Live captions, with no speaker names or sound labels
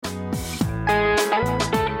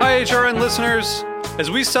HRN listeners.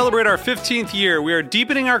 As we celebrate our 15th year, we are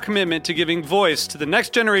deepening our commitment to giving voice to the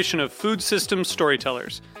next generation of food systems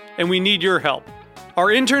storytellers, and we need your help. Our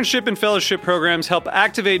internship and fellowship programs help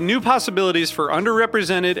activate new possibilities for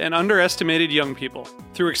underrepresented and underestimated young people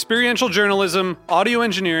through experiential journalism, audio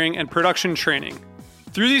engineering, and production training.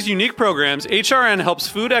 Through these unique programs, HRN helps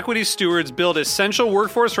food equity stewards build essential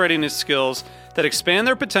workforce readiness skills that expand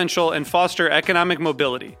their potential and foster economic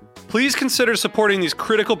mobility. Please consider supporting these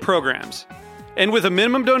critical programs. And with a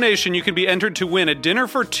minimum donation, you can be entered to win a dinner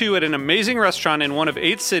for two at an amazing restaurant in one of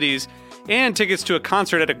 8 cities and tickets to a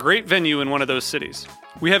concert at a great venue in one of those cities.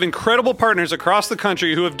 We have incredible partners across the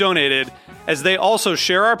country who have donated, as they also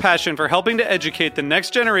share our passion for helping to educate the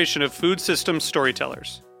next generation of food systems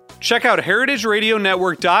storytellers. Check out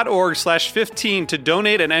heritageradionetwork.org/15 to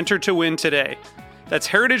donate and enter to win today. That's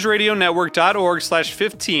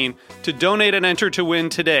heritageradionetwork.org/15 to donate and enter to win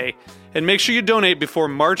today. And make sure you donate before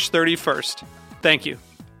March 31st. Thank you.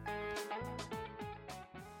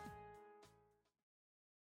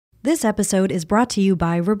 This episode is brought to you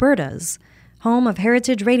by Roberta's, home of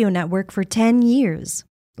Heritage Radio Network for 10 years.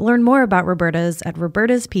 Learn more about Roberta's at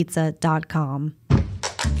robertaspizza.com.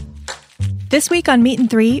 This week on Meat and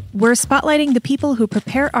Three, we're spotlighting the people who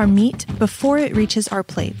prepare our meat before it reaches our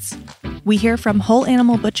plates. We hear from whole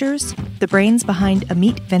animal butchers, the brains behind a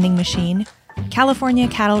meat vending machine, California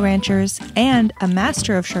cattle ranchers, and a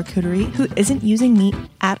master of charcuterie who isn't using meat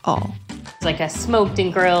at all. It's like a smoked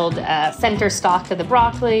and grilled center stock of the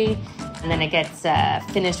broccoli, and then it gets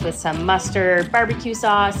finished with some mustard, barbecue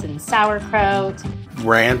sauce, and sauerkraut.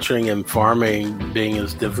 Ranching and farming being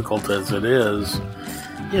as difficult as it is,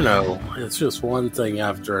 it's just one thing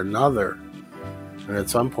after another. And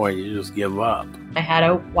at some point, you just give up. I had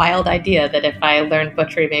a wild idea that if I learned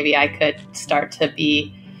butchery, maybe I could start to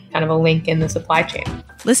be kind of a link in the supply chain.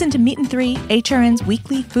 Listen to Meat and Three, HRN's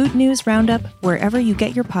weekly food news roundup, wherever you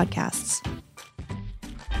get your podcasts.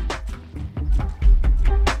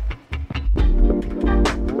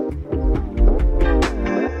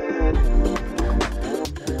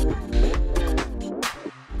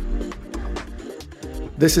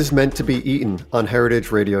 This is Meant to Be Eaten on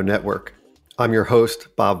Heritage Radio Network. I'm your host,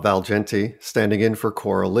 Bob Valgenti, standing in for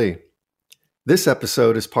Cora Lee. This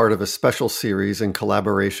episode is part of a special series in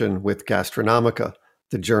collaboration with Gastronomica,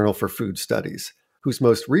 the Journal for Food Studies, whose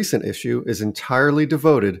most recent issue is entirely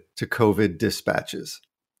devoted to COVID dispatches.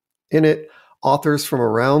 In it, authors from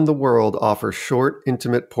around the world offer short,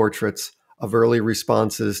 intimate portraits of early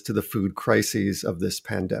responses to the food crises of this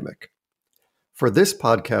pandemic. For this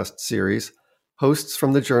podcast series, hosts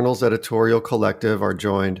from the journal's editorial collective are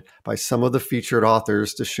joined by some of the featured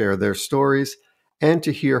authors to share their stories and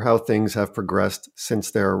to hear how things have progressed since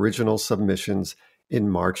their original submissions in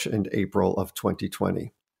March and April of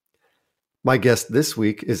 2020. My guest this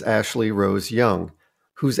week is Ashley Rose Young,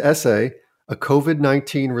 whose essay, A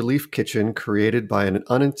COVID-19 Relief Kitchen Created by an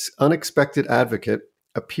Unexpected Advocate,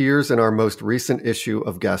 appears in our most recent issue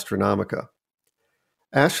of Gastronomica.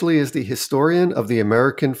 Ashley is the historian of the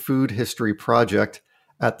American Food History Project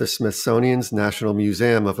at the Smithsonian's National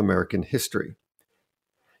Museum of American History.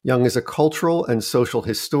 Young is a cultural and social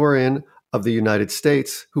historian of the United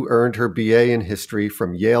States who earned her BA in history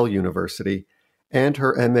from Yale University and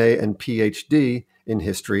her MA and PhD in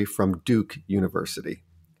history from Duke University.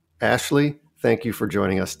 Ashley, thank you for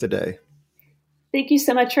joining us today. Thank you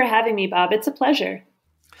so much for having me, Bob. It's a pleasure.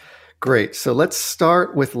 Great. So let's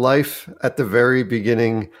start with life at the very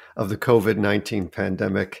beginning of the COVID-19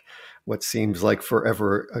 pandemic, what seems like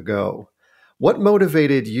forever ago. What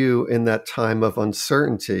motivated you in that time of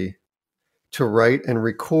uncertainty to write and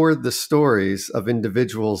record the stories of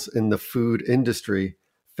individuals in the food industry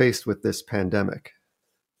faced with this pandemic?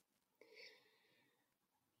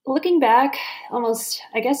 Looking back, almost,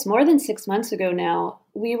 more than 6 months ago now,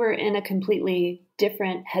 we were in a completely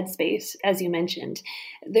different headspace, as you mentioned.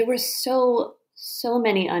 There were so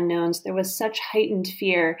many unknowns. There was such heightened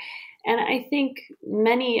fear. And I think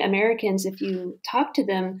many Americans, if you talk to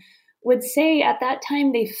them, would say at that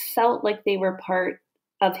time they felt like they were part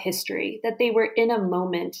of history, that they were in a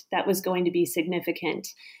moment that was going to be significant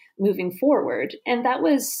moving forward. And that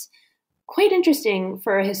was quite interesting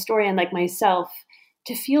for a historian like myself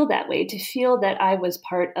to feel that way, to feel that I was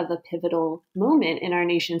part of a pivotal moment in our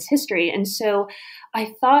nation's history. And so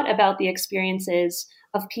I thought about the experiences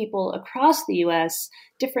of people across the U.S.,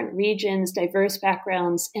 different regions, diverse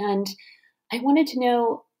backgrounds, and I wanted to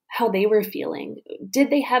know how they were feeling. Did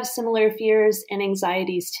they have similar fears and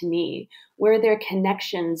anxieties to me? Were there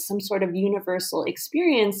connections, some sort of universal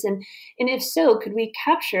experience? And if so, could we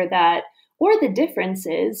capture that or the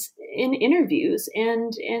differences in interviews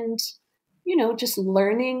and just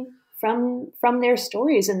learning from their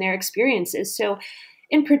stories and their experiences. So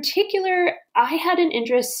in particular, I had an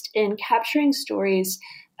interest in capturing stories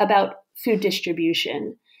about food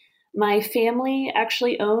distribution. My family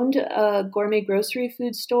actually owned a gourmet grocery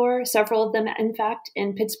food store, several of them, in fact,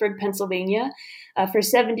 in Pittsburgh, Pennsylvania, for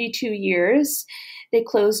 72 years. They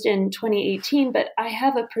closed in 2018, but I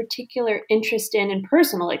have a particular interest in and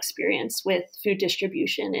personal experience with food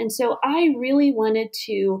distribution. And so I really wanted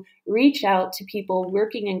to reach out to people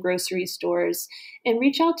working in grocery stores and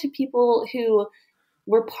reach out to people who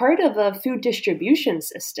were part of a food distribution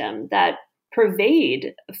system that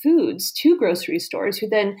purveyed foods to grocery stores, who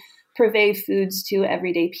then purvey foods to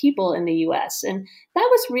everyday people in the US. And that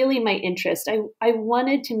was really my interest. I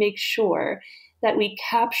wanted to make sure that we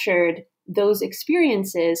captured those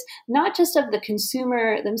experiences, not just of the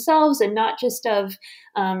consumer themselves and not just of,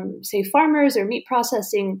 say, farmers or meat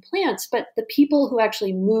processing plants, but the people who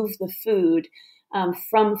actually move the food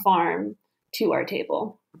from farm to our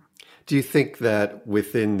table. Do you think that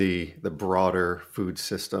within the broader food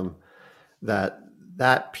system,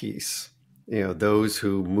 that piece, those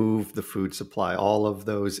who move the food supply, all of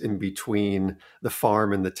those in between the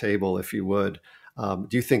farm and the table, if you would, do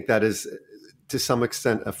you think that is to some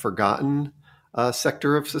extent a forgotten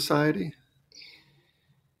sector of society?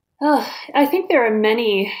 I think there are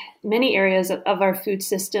many, many areas of our food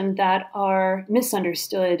system that are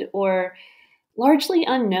misunderstood or largely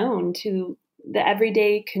unknown to the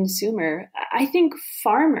everyday consumer. I think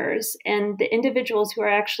farmers and the individuals who are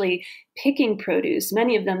actually picking produce,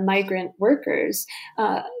 many of them migrant workers,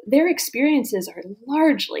 their experiences are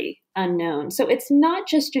largely unknown. So it's not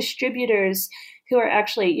just distributors who are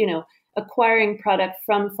actually, acquiring product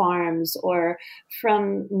from farms or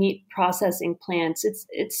from meat processing plants.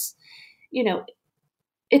 It's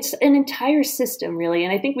an entire system, really.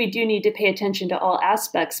 And I think we do need to pay attention to all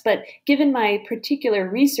aspects. But given my particular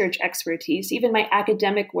research expertise, even my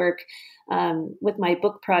academic work with my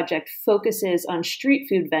book project focuses on street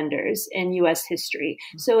food vendors in U.S. history.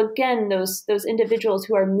 So again, those individuals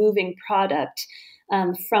who are moving product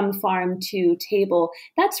from farm to table,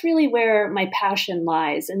 that's really where my passion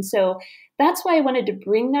lies. And so that's why I wanted to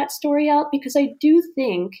bring that story out, because I do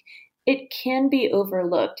think it can be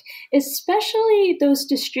overlooked, especially those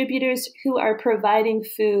distributors who are providing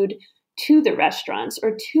food to the restaurants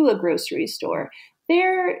or to a grocery store.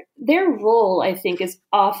 Their role, I think, is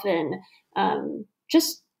often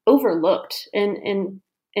just overlooked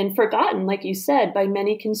and forgotten, like you said, by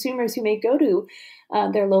many consumers who may go to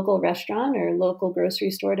their local restaurant or local grocery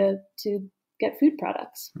store to get food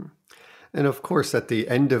products. And of course, at the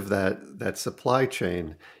end of that supply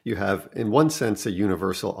chain, you have, in one sense, a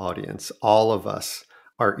universal audience. All of us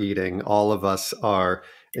are eating. All of us are,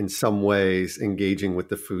 in some ways, engaging with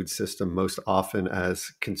the food system, most often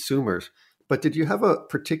as consumers. But did you have a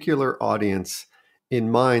particular audience in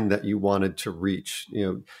mind that you wanted to reach?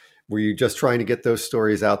 Were you just trying to get those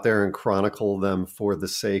stories out there and chronicle them for the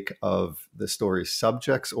sake of the story's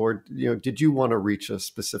subjects? Or, did you want to reach a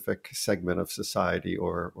specific segment of society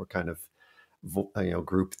or kind of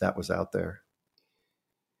group that was out there?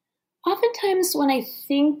 Oftentimes when I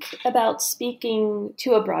think about speaking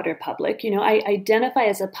to a broader public, I identify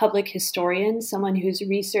as a public historian, someone whose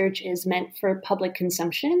research is meant for public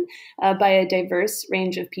consumption by a diverse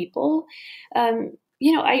range of people.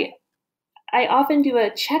 I often do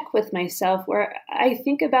a check with myself where I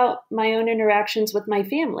think about my own interactions with my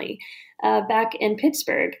family back in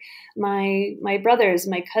Pittsburgh, my brothers,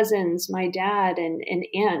 my cousins, my dad, and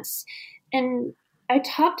aunts. And I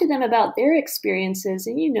talked to them about their experiences,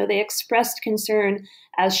 and, they expressed concern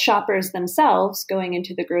as shoppers themselves going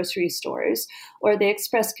into the grocery stores, or they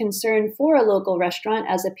expressed concern for a local restaurant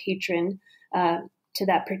as a patron to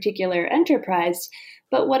that particular enterprise.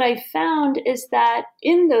 But what I found is that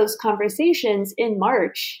in those conversations in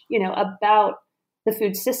March, about the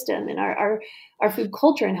food system and our food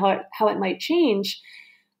culture and how it might change,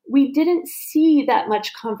 we didn't see that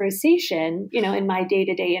much conversation, in my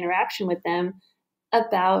day-to-day interaction with them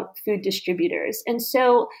about food distributors. And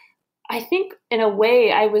so I think in a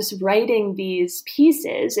way I was writing these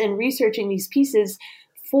pieces and researching these pieces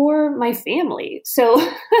for my family. So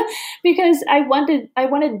because I wanted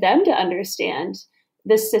them to understand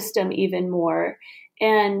the system even more.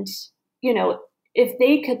 And, if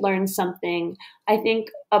they could learn something, I think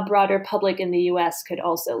a broader public in the US could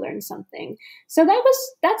also learn something. So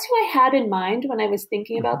that's who I had in mind when I was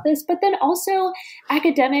thinking about this, but then also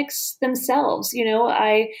academics themselves.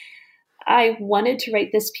 I wanted to write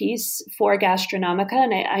this piece for Gastronomica,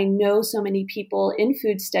 and I know so many people in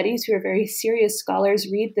food studies who are very serious scholars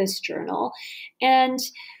read this journal. And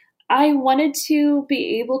I wanted to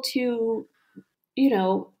be able to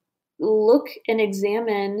look and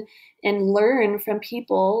examine and learn from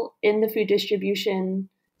people in the food distribution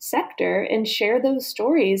sector and share those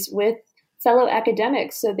stories with fellow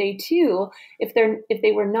academics, so they too, if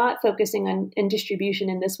they were not focusing on distribution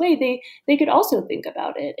in this way, they could also think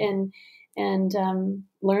about it and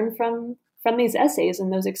learn from these essays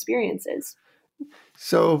and those experiences.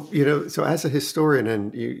 So, so as a historian,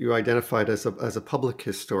 and you identified as a public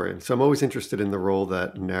historian, so I'm always interested in the role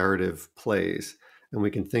that narrative plays. And we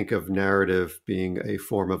can think of narrative being a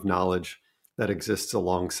form of knowledge that exists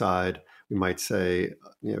alongside, we might say,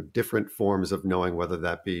 different forms of knowing, whether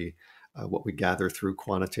that be what we gather through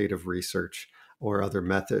quantitative research or other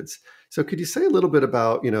methods. So could you say a little bit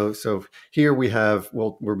about, so here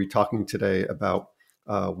we'll be talking today about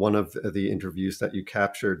one of the interviews that you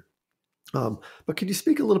captured. But could you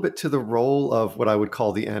speak a little bit to the role of what I would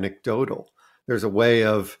call the anecdotal? There's a way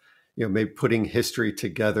of, maybe putting history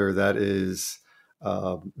together that is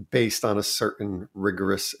based on a certain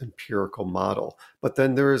rigorous empirical model. But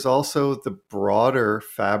then there is also the broader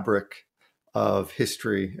fabric of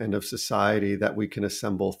history and of society that we can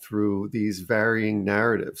assemble through these varying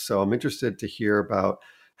narratives. So I'm interested to hear about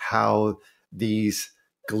how these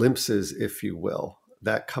glimpses, if you will,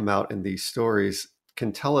 that come out in these stories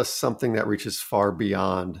can tell us something that reaches far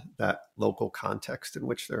beyond that local context in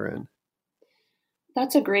which they're in.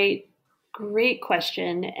 That's a great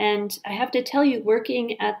question. And I have to tell you,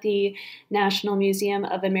 working at the National Museum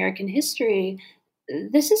of American History,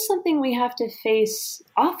 this is something we have to face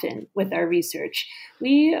often with our research.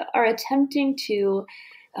 We are attempting to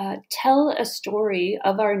tell a story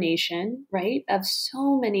of our nation, right, of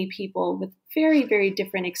so many people with very, very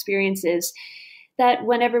different experiences, that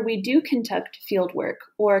whenever we do conduct field work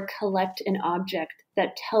or collect an object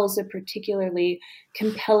that tells a particularly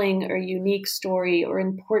compelling or unique story or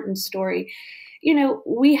important story,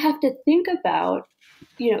 we have to think about,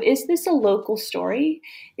 is this a local story?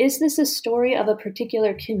 Is this a story of a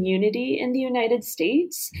particular community in the United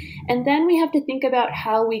States? And then we have to think about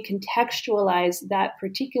how we contextualize that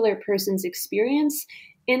particular person's experience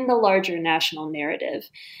in the larger national narrative,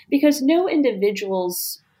 because no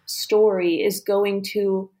individual's story is going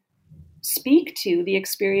to speak to the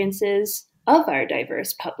experiences of our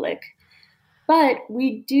diverse public. But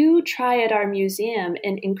we do try at our museum,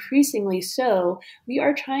 and increasingly so, we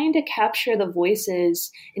are trying to capture the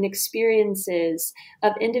voices and experiences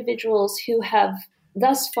of individuals who have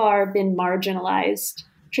thus far been marginalized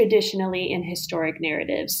traditionally in historic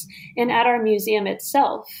narratives and at our museum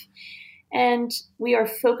itself. And we are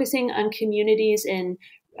focusing on communities in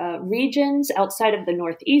regions outside of the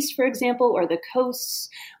Northeast, for example, or the coasts.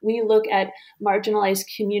 We look at marginalized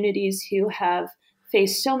communities who have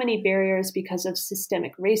faced so many barriers because of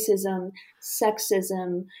systemic racism,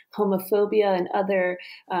 sexism, homophobia, and other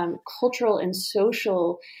cultural and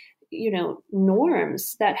social,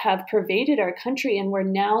 norms that have pervaded our country. And we're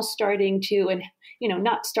now starting to, and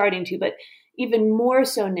not starting to, but even more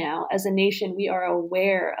so now as a nation, we are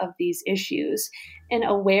aware of these issues and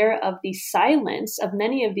aware of the silence of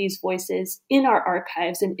many of these voices in our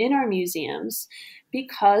archives and in our museums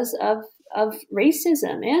because of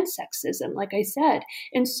racism and sexism, like I said.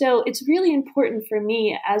 And so it's really important for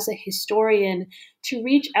me as a historian to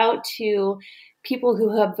reach out to people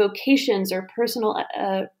who have vocations or personal,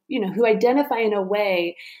 who identify in a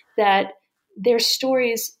way that their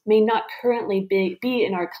stories may not currently be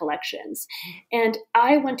in our collections. And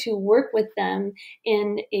I want to work with them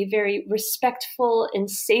in a very respectful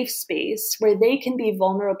and safe space where they can be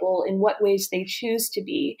vulnerable in what ways they choose to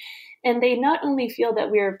be. And they not only feel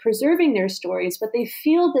that we're preserving their stories, but they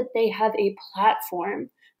feel that they have a platform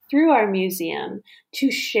through our museum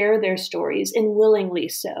to share their stories, and willingly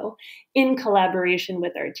so, in collaboration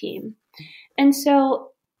with our team. And so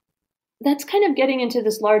that's kind of getting into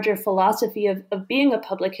this larger philosophy of being a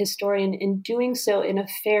public historian and doing so in a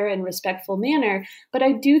fair and respectful manner. But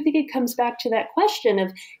I do think it comes back to that question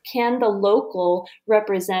of, can the local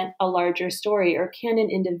represent a larger story, or can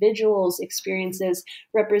an individual's experiences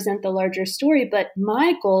represent the larger story? But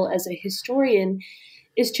my goal as a historian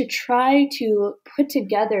is to try to put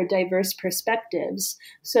together diverse perspectives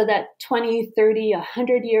so that 20, 30,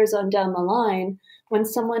 100 years on down the line, when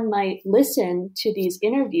someone might listen to these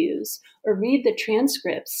interviews or read the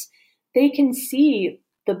transcripts, they can see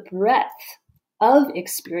the breadth of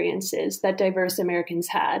experiences that diverse Americans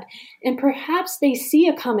had. And perhaps they see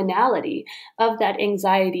a commonality of that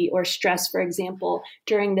anxiety or stress, for example,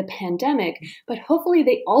 during the pandemic. But hopefully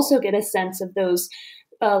they also get a sense of those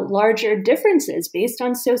larger differences based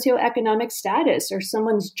on socioeconomic status or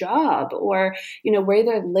someone's job or, where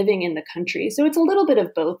they're living in the country. So it's a little bit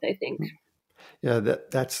of both, I think. Yeah,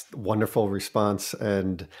 that's a wonderful response.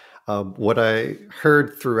 And what I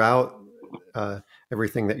heard throughout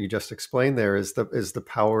everything that you just explained there is the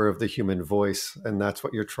power of the human voice, and that's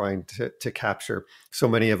what you're trying to capture. So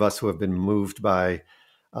many of us who have been moved by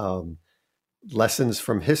lessons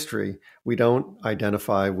from history, we don't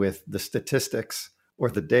identify with the statistics or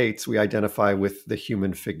the dates. We identify with the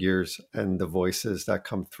human figures and the voices that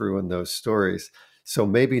come through in those stories. So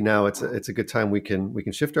maybe now it's a good time we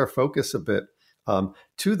can shift our focus a bit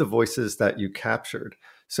to the voices that you captured.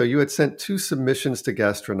 So you had sent 2 submissions to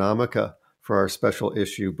Gastronomica for our special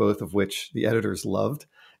issue, both of which the editors loved,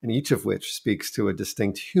 and each of which speaks to a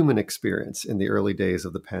distinct human experience in the early days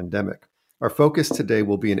of the pandemic. Our focus today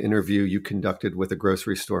will be an interview you conducted with a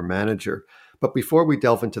grocery store manager. But before we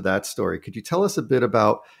delve into that story, could you tell us a bit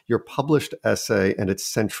about your published essay and its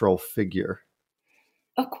central figure?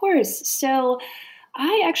 Of course. So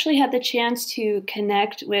I actually had the chance to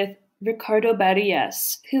connect with Ricardo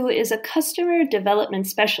Barrias, who is a customer development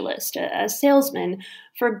specialist, a salesman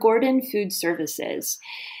for Gordon Food Services.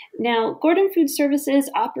 Now, Gordon Food Services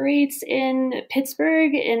operates in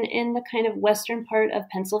Pittsburgh, in the kind of western part of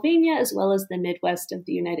Pennsylvania, as well as the Midwest of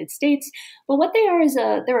the United States. But what they are is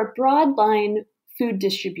they're a broad line food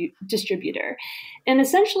distributor. And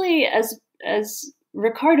essentially, as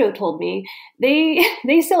Ricardo told me,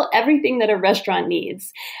 they sell everything that a restaurant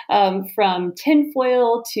needs, from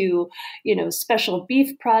tinfoil to, special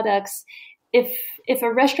beef products. If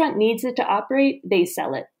a restaurant needs it to operate, they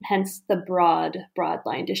sell it, hence the broad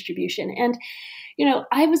line distribution. And,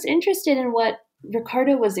 I was interested in what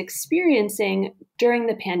Ricardo was experiencing during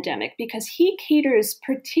the pandemic because he caters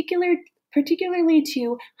particularly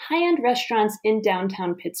to high-end restaurants in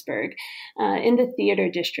downtown Pittsburgh, in the theater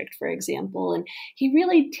district, for example. And he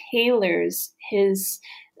really tailors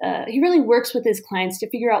he really works with his clients to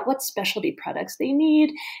figure out what specialty products they need.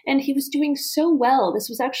 And he was doing so well. This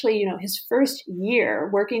was actually, his first year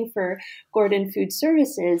working for Gordon Food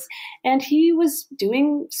Services, and he was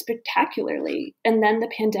doing spectacularly. And then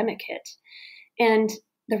the pandemic hit, and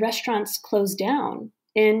the restaurants closed down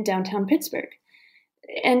in downtown Pittsburgh.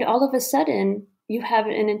 And all of a sudden, you have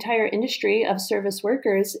an entire industry of service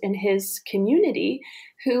workers in his community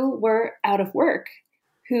who were out of work,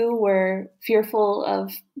 who were fearful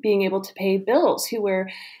of being able to pay bills,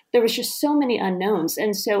 there was just so many unknowns.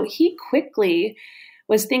 And so he quickly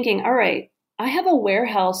was thinking, all right, I have a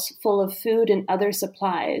warehouse full of food and other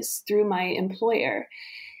supplies through my employer,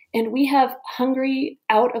 and we have hungry,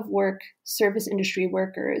 out of work service industry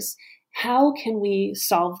workers. How can we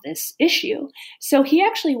solve this issue? So he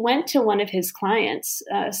actually went to one of his clients,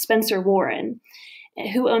 Spencer Warren,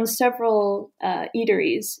 who owns several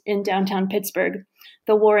eateries in downtown Pittsburgh,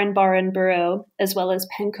 the Warren Bar and Burrow, as well as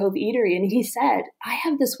Penn Cove Eatery. And he said, I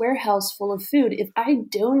have this warehouse full of food. If I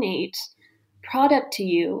donate product to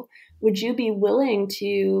you, would you be willing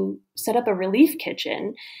to set up a relief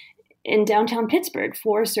kitchen in downtown Pittsburgh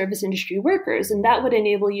for service industry workers? And that would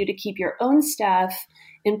enable you to keep your own staff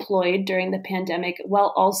employed during the pandemic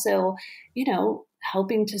while also,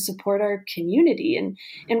 helping to support our community.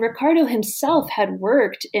 And Ricardo himself had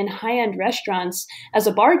worked in high-end restaurants as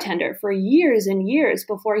a bartender for years and years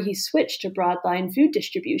before he switched to broadline food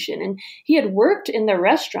distribution. And he had worked in the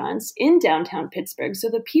restaurants in downtown Pittsburgh. So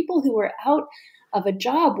the people who were out of a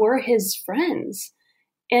job were his friends.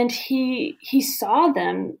 And he saw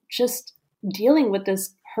them just dealing with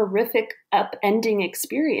this horrific upending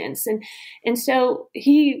experience. And so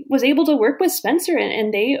he was able to work with Spencer,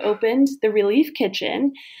 and they opened the relief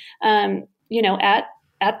kitchen,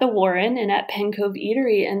 at the Warren and at Penn Cove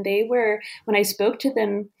Eatery. And they were, when I spoke to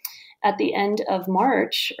them at the end of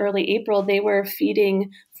March, early April, they were feeding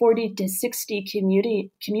 40 to 60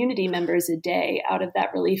 community members a day out of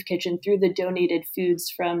that relief kitchen through the donated foods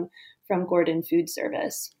from Gordon Food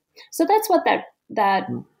Service. So that's what that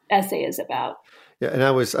essay is about. Yeah, and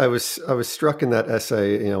I was struck in that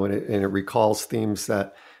essay, and it recalls themes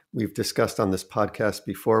that we've discussed on this podcast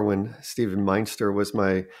before when Stephen Meinster was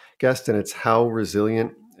my guest, and it's how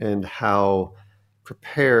resilient and how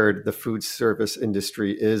prepared the food service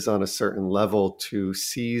industry is on a certain level to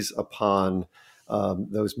seize upon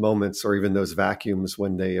those moments or even those vacuums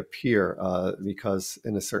when they appear, because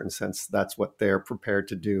in a certain sense, that's what they're prepared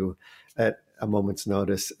to do at a moment's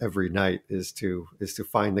notice every night is to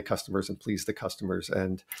find the customers and please the customers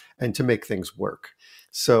and to make things work.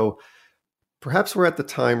 So perhaps we're at the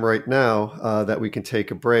time right now that we can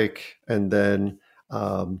take a break, and then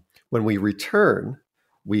when we return,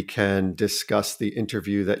 we can discuss the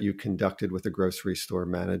interview that you conducted with a grocery store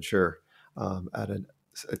manager at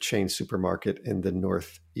a chain supermarket in the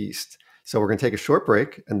Northeast. So we're going to take a short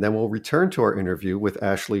break, and then we'll return to our interview with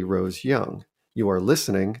Ashley Rose Young. You are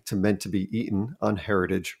listening to Meant to Be Eaten on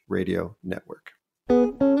Heritage Radio Network.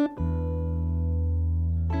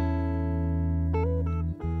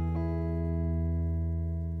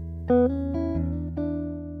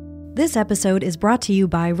 This episode is brought to you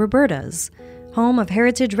by Roberta's, home of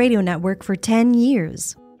Heritage Radio Network for 10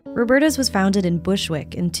 years. Roberta's was founded in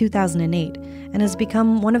Bushwick in 2008 and has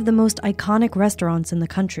become one of the most iconic restaurants in the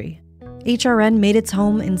country. HRN made its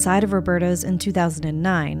home inside of Roberta's in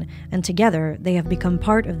 2009, and together they have become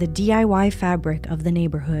part of the DIY fabric of the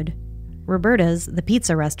neighborhood. Roberta's, the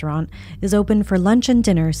pizza restaurant, is open for lunch and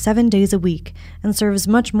dinner 7 days a week and serves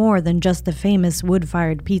much more than just the famous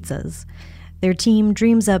wood-fired pizzas. Their team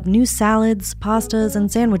dreams up new salads, pastas,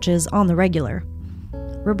 and sandwiches on the regular.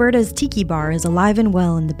 Roberta's Tiki Bar is alive and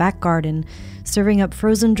well in the back garden, serving up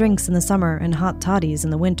frozen drinks in the summer and hot toddies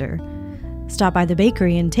in the winter. Stop by the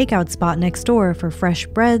bakery and takeout spot next door for fresh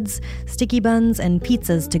breads, sticky buns, and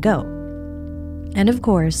pizzas to go. And of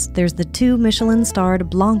course, there's the 2 Michelin-starred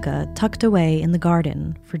Blanca tucked away in the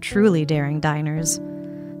garden for truly daring diners.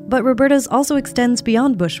 But Roberta's also extends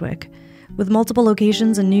beyond Bushwick, with multiple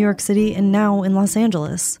locations in New York City and now in Los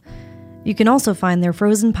Angeles. You can also find their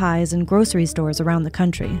frozen pies in grocery stores around the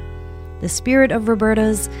country. The spirit of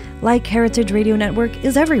Roberta's, like Heritage Radio Network,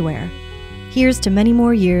 is everywhere. Here's to many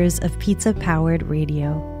more years of pizza-powered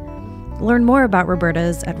radio. Learn more about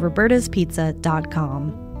Roberta's at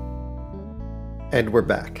robertaspizza.com. And we're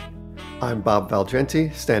back. I'm Bob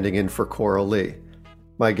Valgenti, standing in for Cora Lee.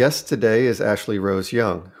 My guest today is Ashley Rose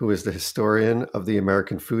Young, who is the historian of the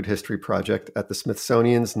American Food History Project at the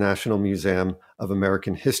Smithsonian's National Museum of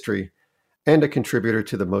American History and a contributor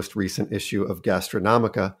to the most recent issue of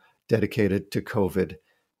Gastronomica dedicated to COVID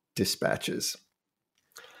dispatches.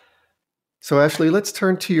 So Ashley, let's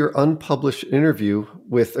turn to your unpublished interview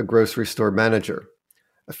with a grocery store manager.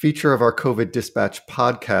 A feature of our COVID dispatch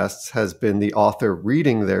podcasts has been the author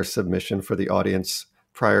reading their submission for the audience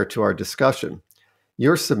prior to our discussion.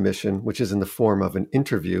 Your submission, which is in the form of an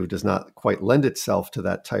interview, does not quite lend itself to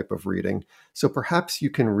that type of reading. So perhaps you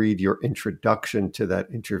can read your introduction to that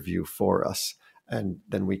interview for us, and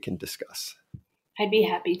then we can discuss. I'd be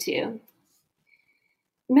happy to.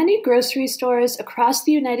 Many grocery stores across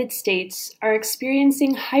the United States are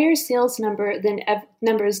experiencing higher sales numbers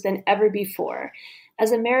than ever before,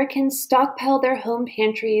 as Americans stockpile their home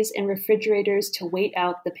pantries and refrigerators to wait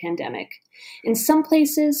out the pandemic. In some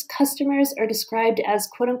places, customers are described as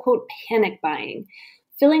quote-unquote panic buying,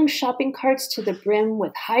 filling shopping carts to the brim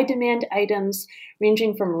with high-demand items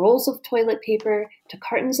ranging from rolls of toilet paper to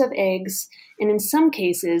cartons of eggs, and in some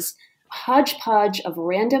cases, a hodgepodge of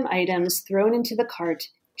random items thrown into the cart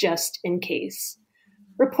just in case.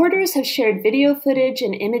 Reporters have shared video footage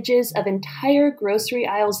and images of entire grocery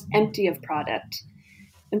aisles empty of product.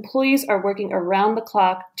 Employees are working around the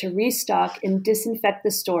clock to restock and disinfect the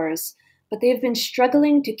stores, but they have been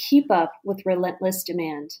struggling to keep up with relentless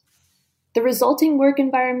demand. The resulting work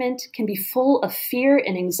environment can be full of fear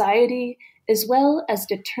and anxiety, as well as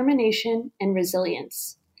determination and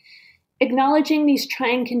resilience. Acknowledging these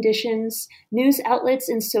trying conditions, news outlets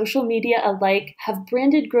and social media alike have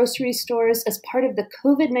branded grocery stores as part of the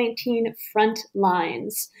COVID-19 front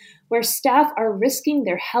lines, where staff are risking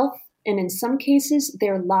their health and in some cases,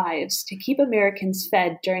 their lives to keep Americans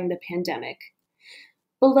fed during the pandemic.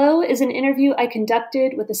 Below is an interview I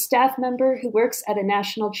conducted with a staff member who works at a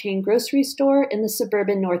national chain grocery store in the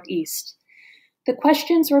suburban Northeast. The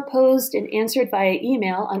questions were posed and answered via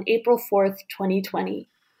email on April 4th, 2020.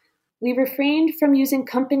 We refrained from using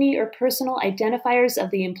company or personal identifiers of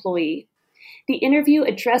the employee. The interview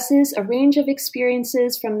addresses a range of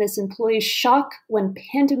experiences from this employee's shock when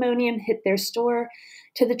pandemonium hit their store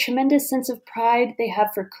to the tremendous sense of pride they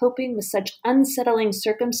have for coping with such unsettling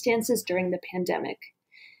circumstances during the pandemic.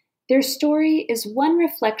 Their story is one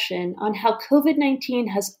reflection on how COVID-19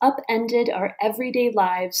 has upended our everyday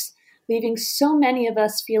lives, leaving so many of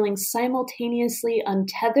us feeling simultaneously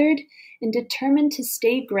untethered and determined to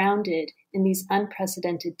stay grounded in these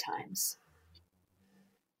unprecedented times.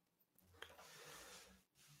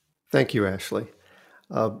 Thank you, Ashley.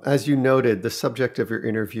 As you noted, the subject of your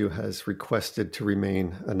interview has requested to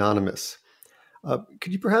remain anonymous.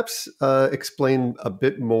 Could you perhaps explain a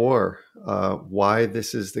bit more why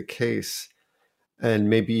this is the case,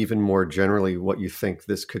 and maybe even more generally what you think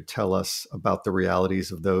this could tell us about the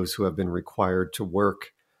realities of those who have been required to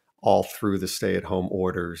work all through the stay-at-home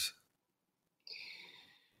orders?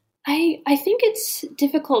 I think it's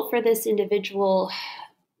difficult for this individual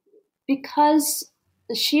because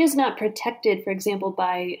she is not protected, for example,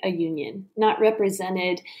 by a union, not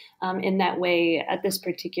represented in that way at this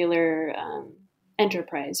particular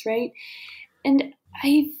enterprise, right? And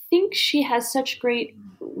I think she has such great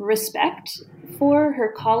respect for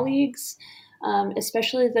her colleagues,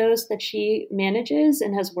 especially those that she manages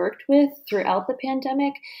and has worked with throughout the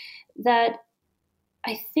pandemic, that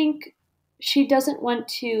I think she doesn't want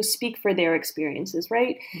to speak for their experiences,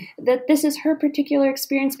 right? That this is her particular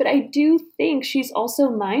experience, but I do think she's also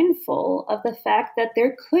mindful of the fact that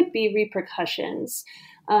there could be repercussions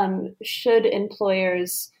should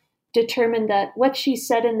employers determine that what she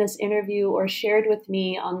said in this interview or shared with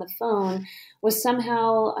me on the phone was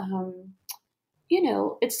somehow,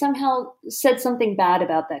 it somehow said something bad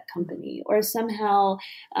about that company or somehow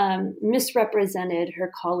misrepresented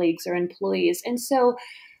her colleagues or employees. And so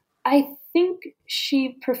I think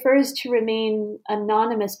she prefers to remain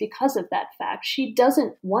anonymous because of that fact. She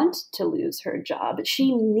doesn't want to lose her job.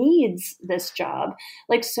 She needs this job.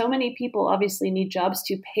 Like so many people obviously need jobs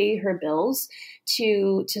to pay her bills,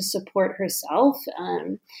 to support herself.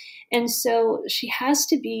 And so she has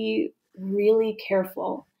to be really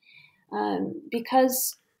careful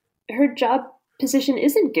because her job position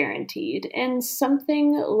isn't guaranteed. And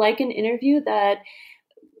something like an interview that,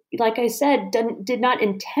 like I said, did not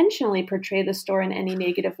intentionally portray the store in any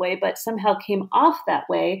negative way, but somehow came off that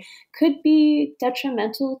way, could be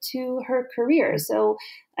detrimental to her career. So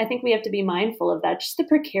I think we have to be mindful of that, just the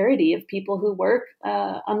precarity of people who work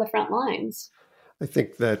on the front lines. I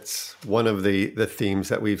think that's one of the themes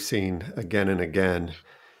that we've seen again and again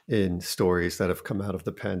in stories that have come out of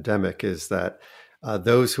the pandemic is that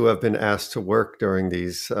those who have been asked to work during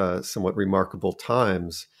these somewhat remarkable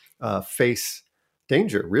times face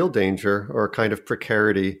danger, real danger, or a kind of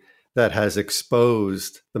precarity that has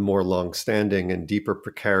exposed the more longstanding and deeper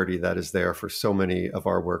precarity that is there for so many of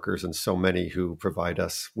our workers and so many who provide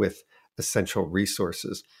us with essential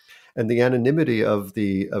resources. And the anonymity of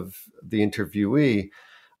the interviewee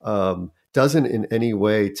doesn't in any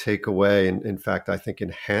way take away, and in fact, I think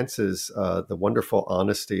enhances the wonderful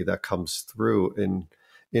honesty that comes through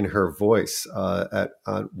in her voice.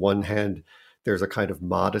 On one hand, there's a kind of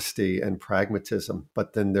modesty and pragmatism,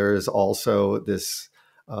 but then there is also this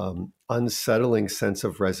unsettling sense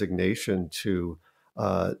of resignation to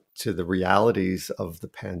the realities of the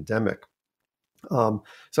pandemic. So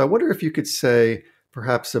I wonder if you could say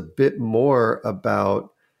perhaps a bit more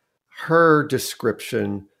about her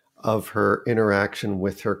description of her interaction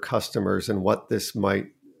with her customers and what this might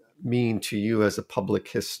mean to you as a public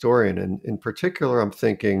historian. And in particular, I'm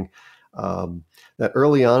thinking that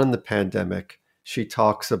early on in the pandemic, she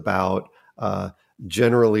talks about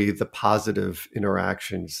generally the positive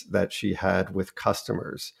interactions that she had with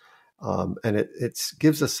customers. And it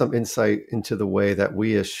gives us some insight into the way that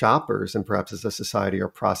we as shoppers and perhaps as a society are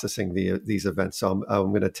processing these events. So I'm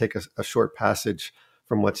going to take a short passage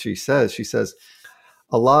from what she says. She says,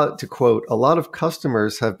 a lot of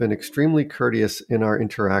customers have been extremely courteous in our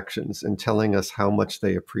interactions and telling us how much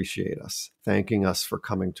they appreciate us, thanking us for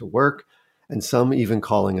coming to work, and some even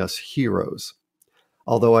calling us heroes.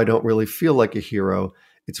 Although I don't really feel like a hero,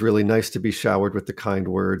 it's really nice to be showered with the kind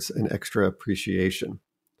words and extra appreciation.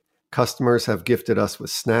 Customers have gifted us with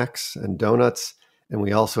snacks and donuts, and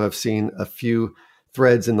we also have seen a few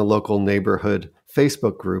threads in the local neighborhood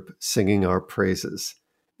Facebook group singing our praises.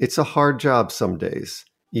 It's a hard job some days,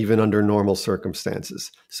 even under normal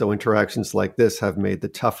circumstances, so interactions like this have made the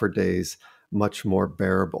tougher days much more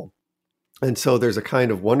bearable. And so there's a kind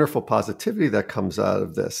of wonderful positivity that comes out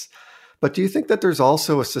of this. But do you think that there's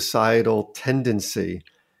also a societal tendency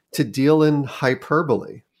to deal in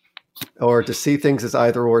hyperbole or to see things as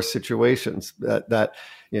either-or situations that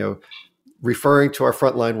referring to our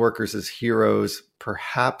frontline workers as heroes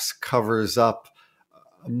perhaps covers up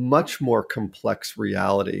a much more complex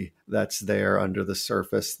reality that's there under the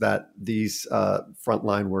surface that these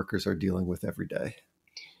frontline workers are dealing with every day?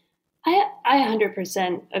 I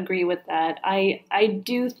 100% agree with that. I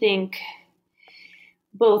do think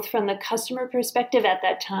both from the customer perspective at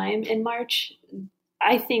that time in March,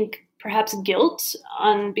 I think perhaps guilt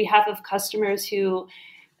on behalf of customers who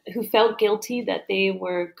felt guilty that they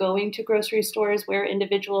were going to grocery stores where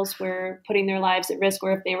individuals were putting their lives at risk,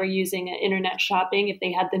 or if they were using internet shopping, if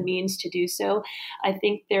they had the means to do so. I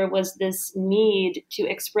think there was this need to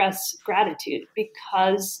express gratitude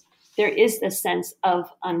because there is this sense of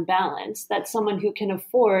unbalance that someone who can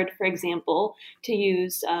afford, for example, to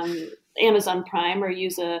use Amazon Prime or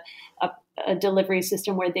use a delivery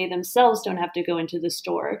system where they themselves don't have to go into the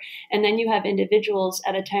store. And then you have individuals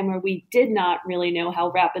at a time where we did not really know how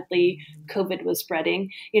rapidly COVID was spreading.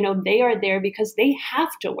 They are there because they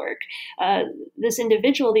have to work. This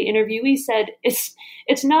individual, the interviewee, said,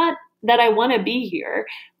 it's not that I want to be here.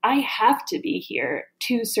 I have to be here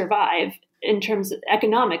to survive. in terms of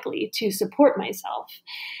economically to support myself.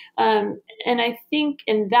 And I think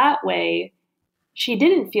in that way, she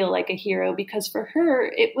didn't feel like a hero, because for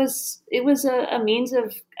her, it was a means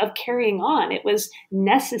of carrying on. It was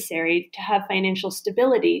necessary to have financial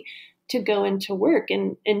stability to go into work.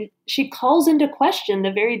 And she calls into question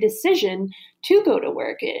the very decision to go to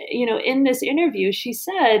work. In this interview, she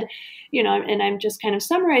said, and I'm just kind of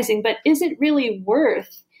summarizing, but is it really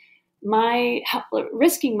worth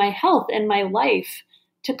risking my health and my life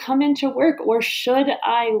to come into work, or should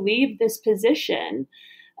I leave this position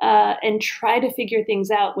and try to figure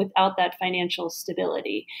things out without that financial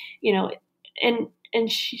stability?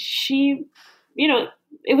 And she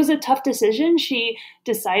it was a tough decision. She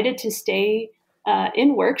decided to stay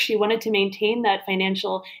in work. She wanted to maintain that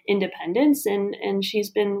financial independence, and she's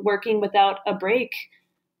been working without a break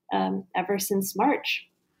ever since March.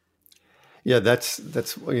 Yeah, that's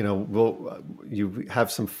you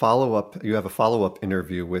have some follow-up. You have a follow-up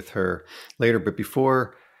interview with her later, but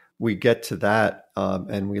before we get to that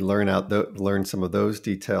and we learn some of those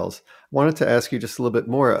details, I wanted to ask you just a little bit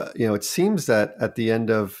more. It seems that at the end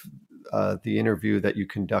of the interview that you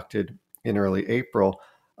conducted in early April,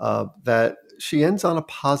 that she ends on a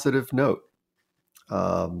positive note.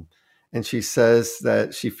 And she says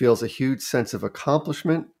that she feels a huge sense of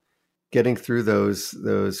accomplishment getting through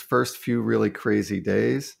those first few really crazy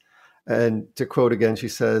days. And to quote again, she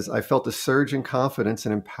says, "I felt a surge in confidence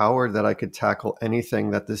and empowered that I could tackle anything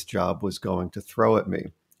that this job was going to throw at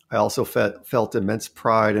me. I also felt immense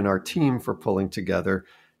pride in our team for pulling together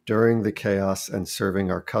during the chaos and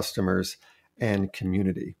serving our customers and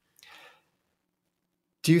community."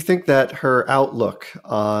 Do you think that her outlook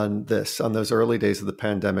on those early days of the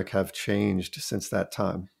pandemic, have changed since that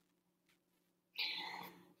time?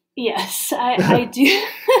 Yes, I do.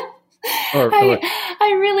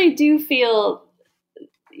 I really do feel,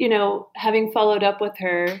 having followed up with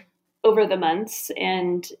her over the months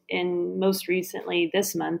and most recently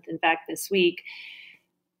this month, in fact, this week,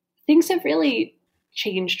 things have really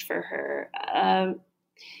changed for her.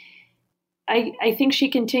 I think she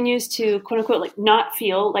continues to, quote unquote, not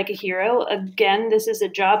feel like a hero. Again, this is a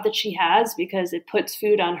job that she has because it puts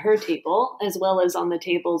food on her table as well as on the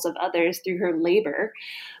tables of others through her labor.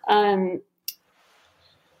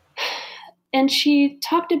 And she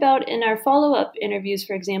talked about in our follow-up interviews,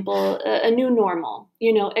 for example, a new normal,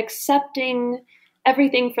 accepting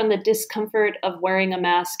everything from the discomfort of wearing a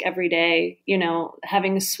mask every day,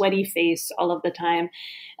 having a sweaty face all of the time.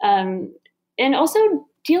 And also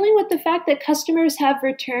dealing with the fact that customers have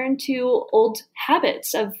returned to old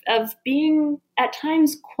habits of being at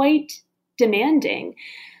times quite demanding.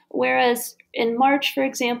 Whereas in March, for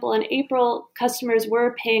example, and April, customers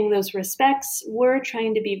were paying those respects, were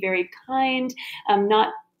trying to be very kind,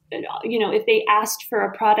 if they asked for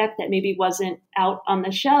a product that maybe wasn't out on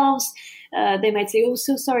the shelves, they might say, "Oh,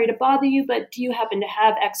 so sorry to bother you, but do you happen to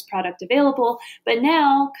have X product available?" But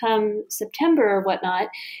now, come September or whatnot,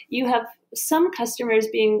 you have some customers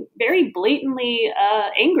being very blatantly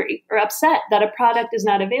angry or upset that a product is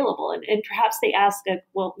not available. And perhaps they ask,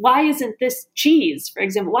 well, why isn't this cheese, for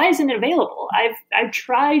example, why isn't it available? I've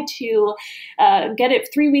tried to get it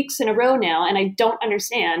 3 weeks in a row now, and I don't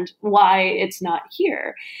understand why it's not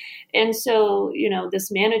here. And so,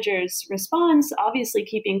 this manager's response, obviously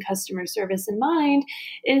keeping customer service in mind,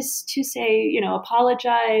 is to say,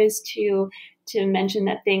 apologize, to mention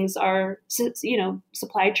that things are,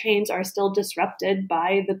 supply chains are still disrupted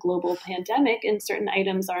by the global pandemic and certain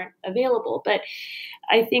items aren't available. But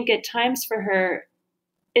I think at times for her,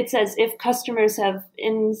 it's as if customers have,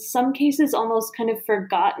 in some cases, almost kind of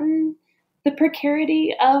forgotten the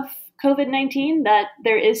precarity of COVID-19, that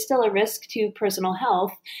there is still a risk to personal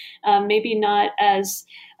health, maybe not as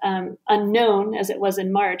unknown as it was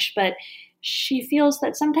in March, but she feels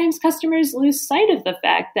that sometimes customers lose sight of the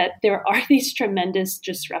fact that there are these tremendous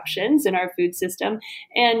disruptions in our food system.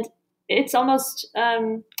 And it's almost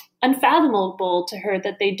unfathomable to her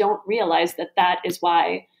that they don't realize that that is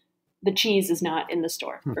why the cheese is not in the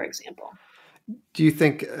store, for example. Do you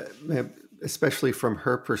think, especially from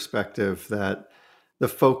her perspective, that the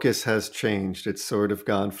focus has changed? It's sort of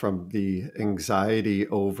gone from the anxiety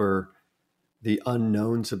over the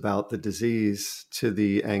unknowns about the disease to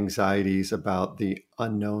the anxieties about the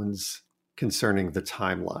unknowns concerning the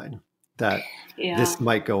timeline, that this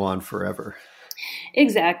might go on forever.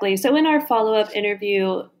 Exactly. So in our follow-up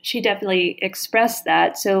interview, she definitely expressed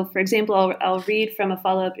that. So, for example, I'll read from a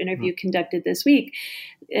follow-up interview conducted this week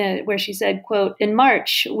where she said, quote, "In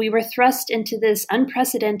March, we were thrust into this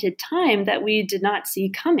unprecedented time that we did not see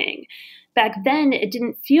coming. back then, it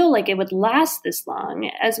didn't feel like it would last this long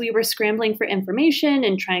as we were scrambling for information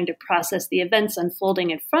and trying to process the events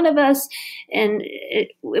unfolding in front of us. And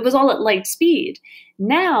it was all at light speed.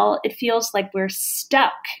 Now it feels like we're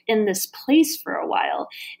stuck in this place for a while,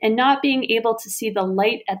 and not being able to see the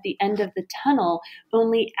light at the end of the tunnel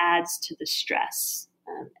only adds to the stress.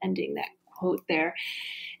 Ending that quote there.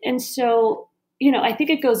 And so, I think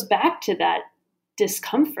it goes back to that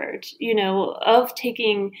discomfort, of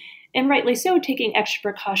taking, and rightly so, taking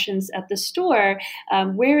extra precautions at the store,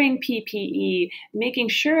 wearing PPE, making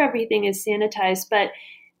sure everything is sanitized. But,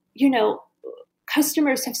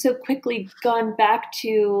 customers have so quickly gone back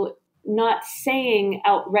to not saying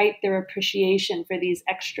outright their appreciation for these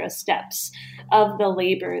extra steps of the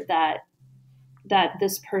labor that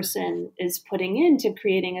this person is putting into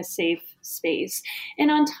creating a safe space.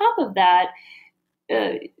 And on top of that,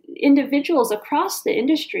 individuals across the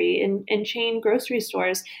industry in chain grocery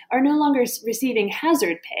stores are no longer receiving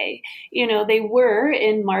hazard pay. They were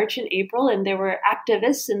in March and April, and there were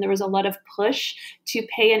activists, and there was a lot of push to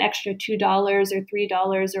pay an extra $2 or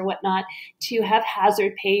 $3 or whatnot to have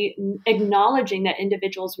hazard pay, acknowledging that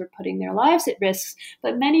individuals were putting their lives at risk.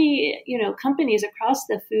 But many, companies across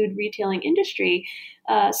the food retailing industry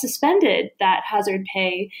suspended that hazard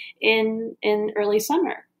pay in early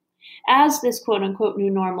summer, as this quote unquote new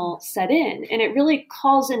normal set in. And it really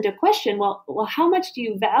calls into question, well, how much do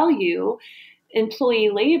you value employee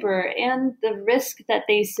labor and the risk that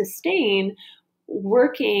they sustain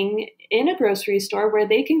working in a grocery store where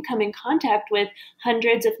they can come in contact with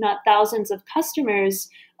hundreds, if not thousands of customers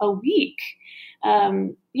a week?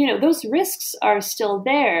 Those risks are still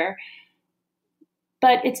there.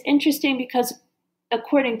 But it's interesting because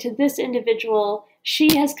according to this individual,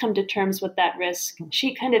 she has come to terms with that risk.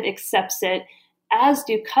 She kind of accepts it, as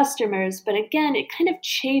do customers. But again, it kind of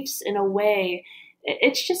chafes in a way.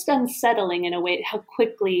 It's just unsettling in a way how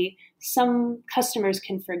quickly some customers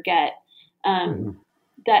can forget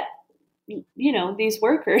that, these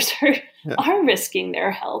workers are risking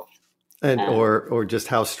their health. And or just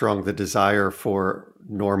how strong the desire for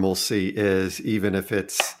normalcy is, even if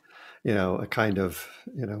it's a kind of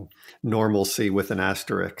normalcy with an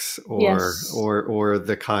asterisk, or yes. or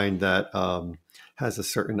the kind that has a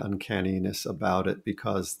certain uncanniness about it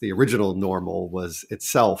because the original normal was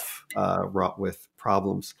itself wrought with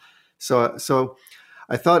problems. So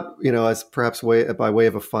I thought, as perhaps by way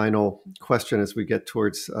of a final question as we get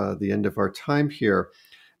towards the end of our time here,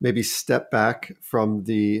 maybe step back from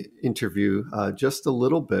the interview just a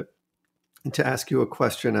little bit and to ask you a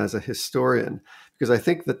question as a historian, because I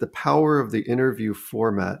think that the power of the interview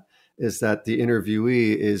format is that the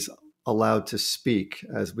interviewee is allowed to speak,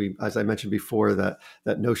 as I mentioned before, that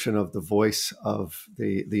notion of the voice of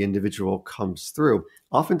the individual comes through,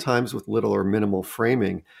 oftentimes with little or minimal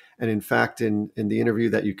framing. And in fact, in the interview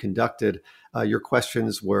that you conducted, your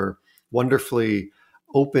questions were wonderfully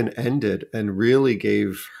open-ended and really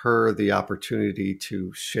gave her the opportunity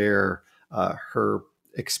to share her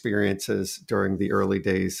experiences during the early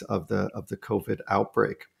days of the COVID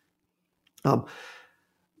outbreak.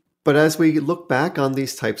 But as we look back on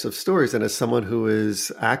these types of stories, and as someone who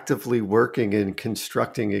is actively working in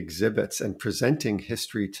constructing exhibits and presenting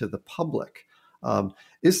history to the public,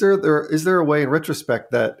 is there a way in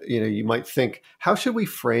retrospect that you might think, how should we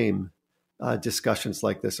frame discussions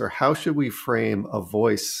like this, or how should we frame a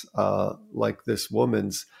voice like this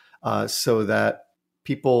woman's, so that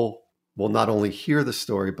people will not only hear the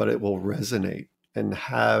story, but it will resonate and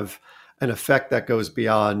have an effect that goes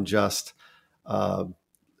beyond just,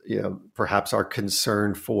 perhaps our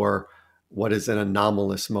concern for what is an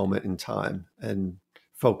anomalous moment in time, and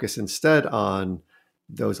focus instead on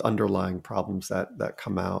those underlying problems that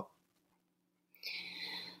come out?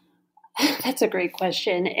 That's a great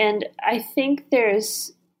question. And I think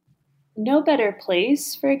there's no better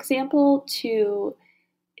place, for example, to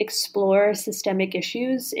explore systemic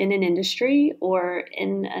issues in an industry or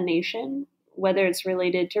in a nation, whether it's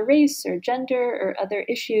related to race or gender or other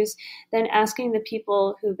issues, than asking the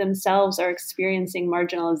people who themselves are experiencing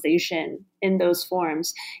marginalization in those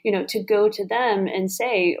forms, to go to them and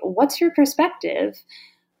say, what's your perspective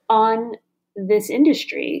on this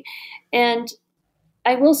industry? And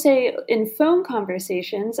I will say, in phone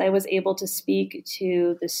conversations, I was able to speak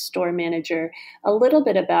to the store manager a little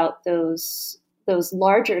bit about those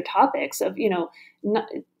larger topics of,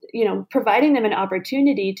 providing them an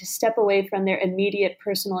opportunity to step away from their immediate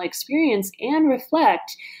personal experience and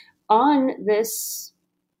reflect on this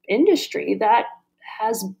industry that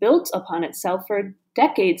has built upon itself for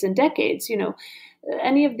decades and decades.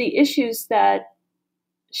 Any of the issues that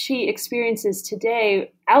she experiences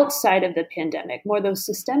today outside of the pandemic, more those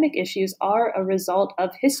systemic issues, are a result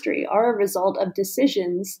of history, are a result of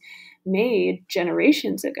decisions made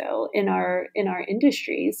generations ago in our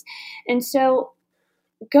industries. And so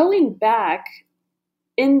going back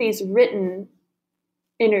in these written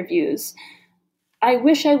interviews, I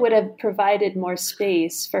wish I would have provided more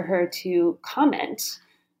space for her to comment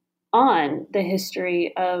on the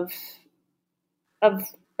history of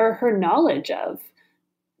or her knowledge of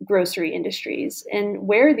grocery industries and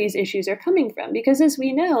where these issues are coming from. Because as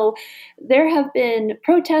we know, there have been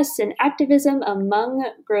protests and activism among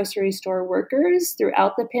grocery store workers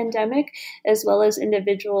throughout the pandemic, as well as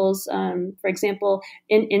individuals, for example,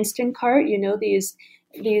 in Instacart,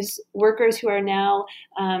 these workers who are now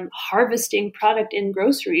harvesting product in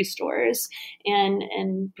grocery stores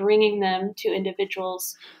and bringing them to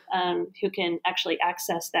individuals who can actually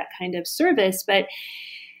access that kind of service. But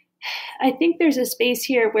I think there's a space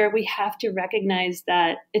here where we have to recognize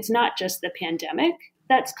that it's not just the pandemic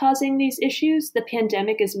that's causing these issues. The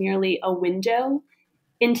pandemic is merely a window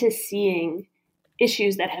into seeing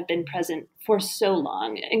issues that have been present for so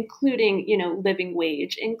long, including, living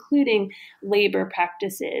wage, including labor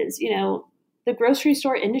practices. The grocery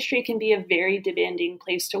store industry can be a very demanding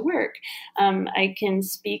place to work. I can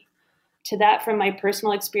speak to that from my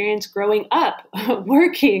personal experience growing up,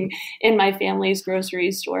 working in my family's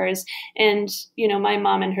grocery stores. And, my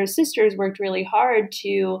mom and her sisters worked really hard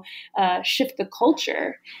to shift the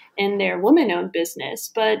culture in their woman-owned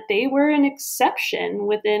business, but they were an exception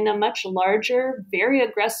within a much larger, very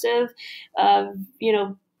aggressive,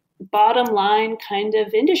 bottom line kind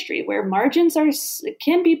of industry where margins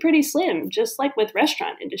can be pretty slim, just like with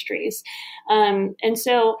restaurant industries. And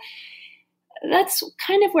so that's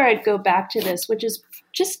kind of where I'd go back to this, which is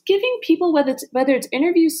just giving people, whether it's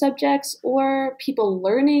interview subjects or people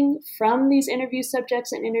learning from these interview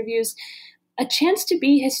subjects and interviews, a chance to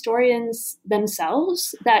be historians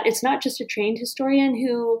themselves, that it's not just a trained historian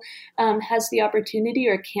who has the opportunity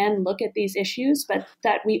or can look at these issues, but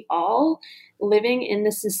that we all living in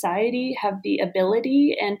this society have the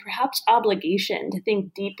ability and perhaps obligation to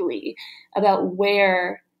think deeply about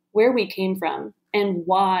where we came from and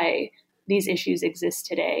why these issues exist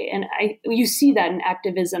today. And you see that in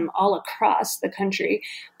activism all across the country.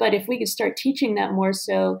 But if we could start teaching that more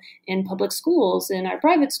so in public schools, in our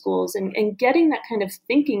private schools, and getting that kind of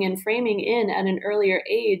thinking and framing in at an earlier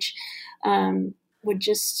age, would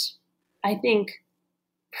just, I think,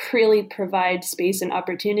 really provide space and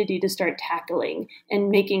opportunity to start tackling and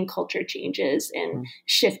making culture changes and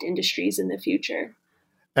shift industries in the future.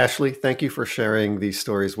 Ashley, thank you for sharing these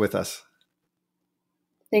stories with us.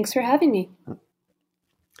 Thanks for having me.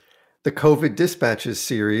 The COVID Dispatches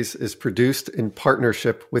series is produced in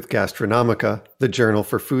partnership with Gastronomica, the Journal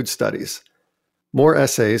for Food Studies. More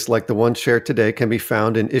essays like the one shared today can be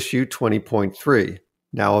found in issue 20.3,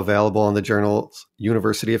 now available on the journal's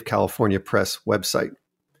University of California Press website.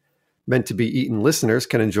 Meant to Be Eaten listeners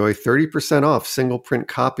can enjoy 30% off single print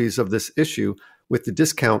copies of this issue with the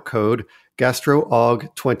discount code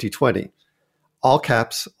GastroAug2020. All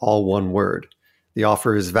caps, all one word. The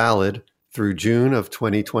offer is valid through June of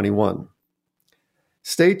 2021.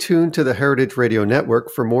 Stay tuned to the Heritage Radio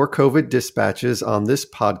Network for more COVID dispatches on this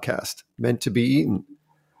podcast, Meant to Be Eaten.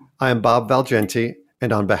 I am Bob Valgenti,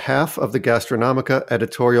 and on behalf of the Gastronomica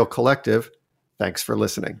Editorial Collective, thanks for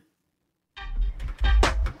listening.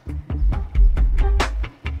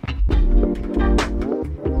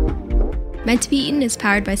 Meant to Be Eaten is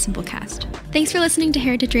powered by Simplecast. Thanks for listening to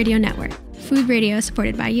Heritage Radio Network, food radio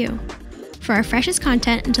supported by you. For our freshest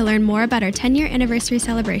content and to learn more about our 10-year anniversary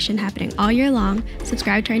celebration happening all year long,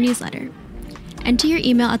 subscribe to our newsletter. Enter your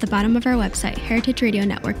email at the bottom of our website,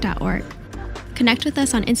 heritageradionetwork.org. Connect with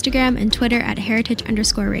us on Instagram and Twitter at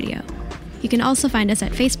heritage_radio. You can also find us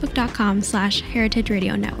at facebook.com/Heritage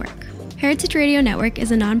Radio Network. Heritage Radio Network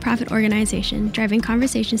is a nonprofit organization driving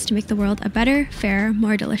conversations to make the world a better, fairer,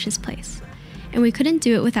 more delicious place. And we couldn't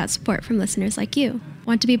do it without support from listeners like you.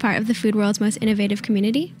 Want to be part of the food world's most innovative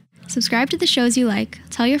community? Subscribe to the shows you like,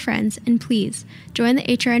 tell your friends, and please join the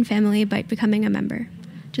HRN family by becoming a member.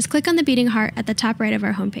 Just click on the beating heart at the top right of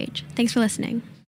our homepage. Thanks for listening.